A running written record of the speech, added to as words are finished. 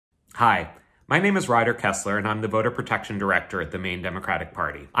Hi, my name is Ryder Kessler and I'm the Voter Protection Director at the Maine Democratic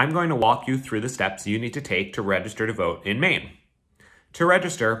Party. I'm going to walk you through the steps you need to take to register to vote in Maine. To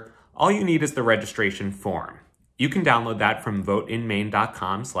register, all you need is the registration form. You can download that from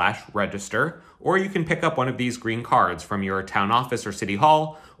voteinmaine.com/register, or you can pick up one of these green cards from your town office or city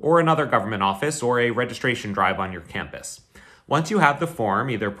hall, or another government office, or a registration drive on your campus. Once you have the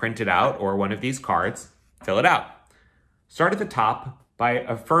form, either printed out or one of these cards, fill it out. Start at the top by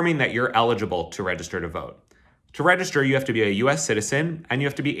affirming that you're eligible to register to vote. To register, you have to be a U.S. citizen, and you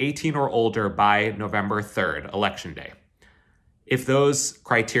have to be 18 or older by November 3rd, Election Day. If those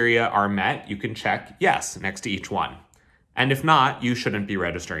criteria are met, you can check yes next to each one. And if not, you shouldn't be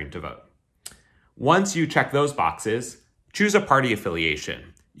registering to vote. Once you check those boxes, choose a party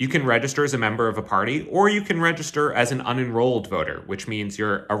affiliation. You can register as a member of a party, or you can register as an unenrolled voter, which means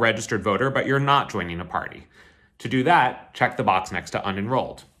you're a registered voter, but you're not joining a party. To do that, check the box next to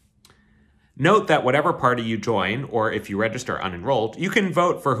unenrolled. Note that whatever party you join, or if you register unenrolled, you can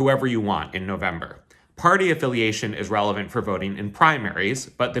vote for whoever you want in November. Party affiliation is relevant for voting in primaries,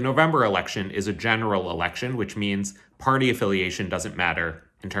 but the November election is a general election, which means party affiliation doesn't matter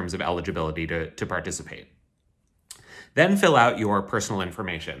in terms of eligibility to participate. Then fill out your personal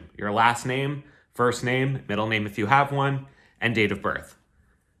information, your last name, first name, middle name if you have one, and date of birth.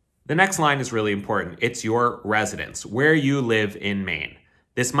 The next line is really important. It's your residence, where you live in Maine.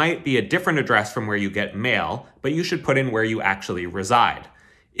 This might be a different address from where you get mail, but you should put in where you actually reside.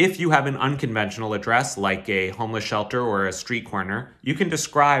 If you have an unconventional address, like a homeless shelter or a street corner, you can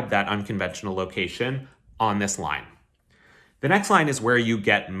describe that unconventional location on this line. The next line is where you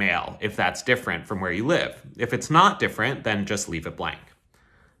get mail, if that's different from where you live. If it's not different, then just leave it blank.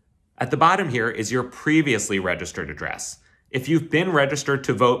 At the bottom here is your previously registered address. If you've been registered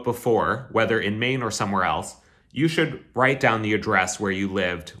to vote before, whether in Maine or somewhere else, you should write down the address where you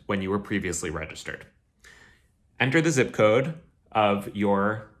lived when you were previously registered. Enter the zip code of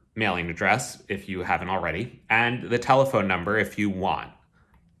your mailing address, if you haven't already, and the telephone number if you want.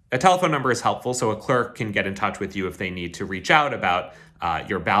 A telephone number is helpful so a clerk can get in touch with you if they need to reach out about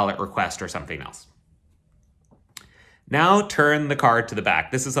your ballot request or something else. Now turn the card to the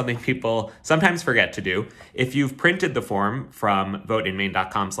back. This is something people sometimes forget to do. If you've printed the form from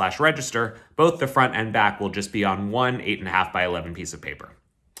voteinmaine.com/register, both the front and back will just be on one 8.5 by 11 piece of paper.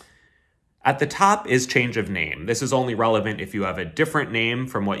 At the top is change of name. This is only relevant if you have a different name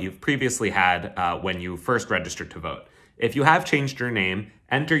from what you've previously had when you first registered to vote. If you have changed your name,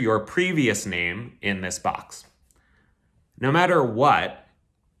 enter your previous name in this box. No matter what,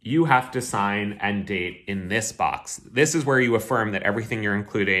 you have to sign and date in this box. This is where you affirm that everything you're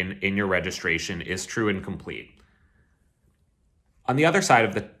including in your registration is true and complete. On the other side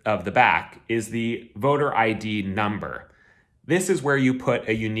of the back is the voter ID number. This is where you put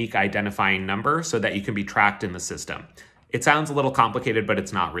a unique identifying number so that you can be tracked in the system. It sounds a little complicated, but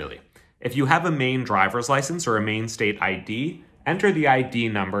it's not really. If you have a Maine driver's license or a Maine state ID, enter the ID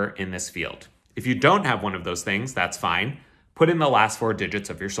number in this field. If you don't have one of those things, that's fine. Put in the last 4 digits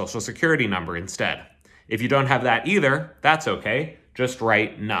of your social security number instead. If you don't have that either, that's okay. Just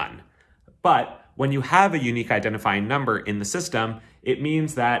write none. But when you have a unique identifying number in the system, it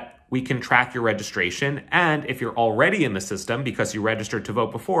means that we can track your registration, and if you're already in the system because you registered to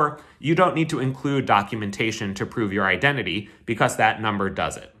vote before, you don't need to include documentation to prove your identity because that number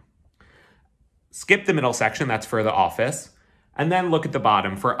does it. Skip the middle section, that's for the office, and then look at the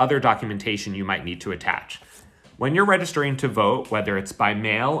bottom for other documentation you might need to attach. When you're registering to vote, whether it's by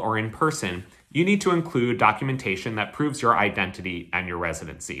mail or in person, you need to include documentation that proves your identity and your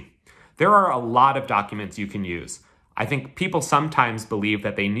residency. There are a lot of documents you can use. I think people sometimes believe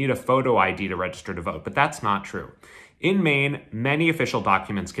that they need a photo ID to register to vote, but that's not true. In Maine, many official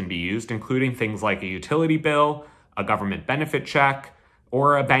documents can be used, including things like a utility bill, a government benefit check,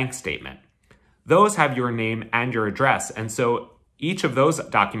 or a bank statement. Those have your name and your address, and so each of those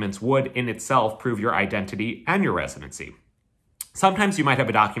documents would in itself prove your identity and your residency. Sometimes you might have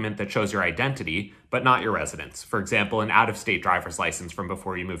a document that shows your identity, but not your residence. For example, an out-of-state driver's license from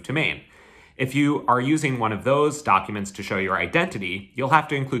before you moved to Maine. If you are using one of those documents to show your identity, you'll have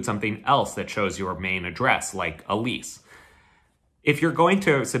to include something else that shows your Maine address, like a lease. If you're going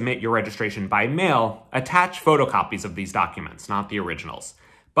to submit your registration by mail, attach photocopies of these documents, not the originals.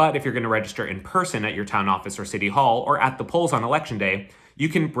 But if you're going to register in person at your town office or city hall or at the polls on election day, you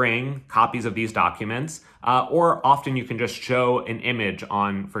can bring copies of these documents, or often you can just show an image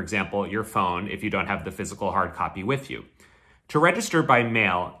on, for example, your phone if you don't have the physical hard copy with you. To register by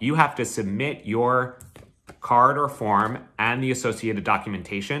mail, you have to submit your card or form and the associated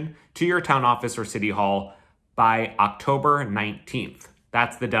documentation to your town office or city hall by October 19th.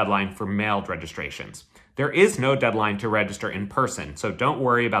 That's the deadline for mailed registrations. There is no deadline to register in person, so don't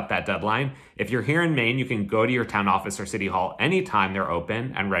worry about that deadline. If you're here in Maine, you can go to your town office or city hall anytime they're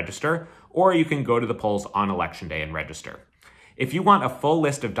open and register, or you can go to the polls on election day and register. If you want a full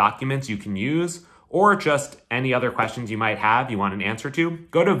list of documents you can use, or just any other questions you might have you want an answer to,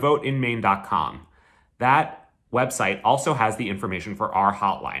 go to voteinmaine.com. That website also has the information for our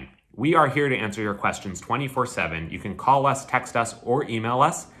hotline. We are here to answer your questions 24/7. You can call us, text us, or email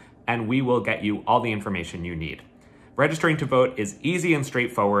us, and we will get you all the information you need. Registering to vote is easy and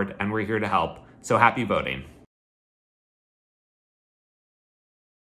straightforward, and we're here to help, so happy voting.